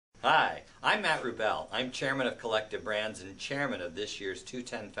Hi, I'm Matt Rubel. I'm chairman of Collective Brands and chairman of this year's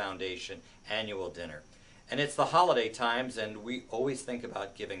 210 Foundation annual dinner. And it's the holiday times, and we always think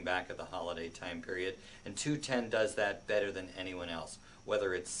about giving back at the holiday time period, and 210 does that better than anyone else.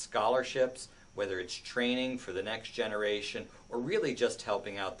 Whether it's scholarships, whether it's training for the next generation, or really just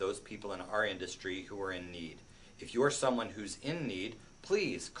helping out those people in our industry who are in need. If you're someone who's in need,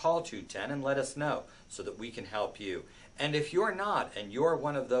 please call 210 and let us know so that we can help you. And if you're not, and you're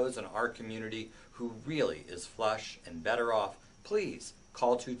one of those in our community who really is flush and better off, please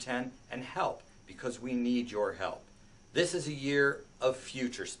call 210 and help, because we need your help. This is a year of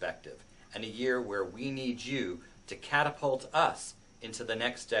future perspective, and a year where we need you to catapult us into the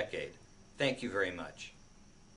next decade. Thank you very much.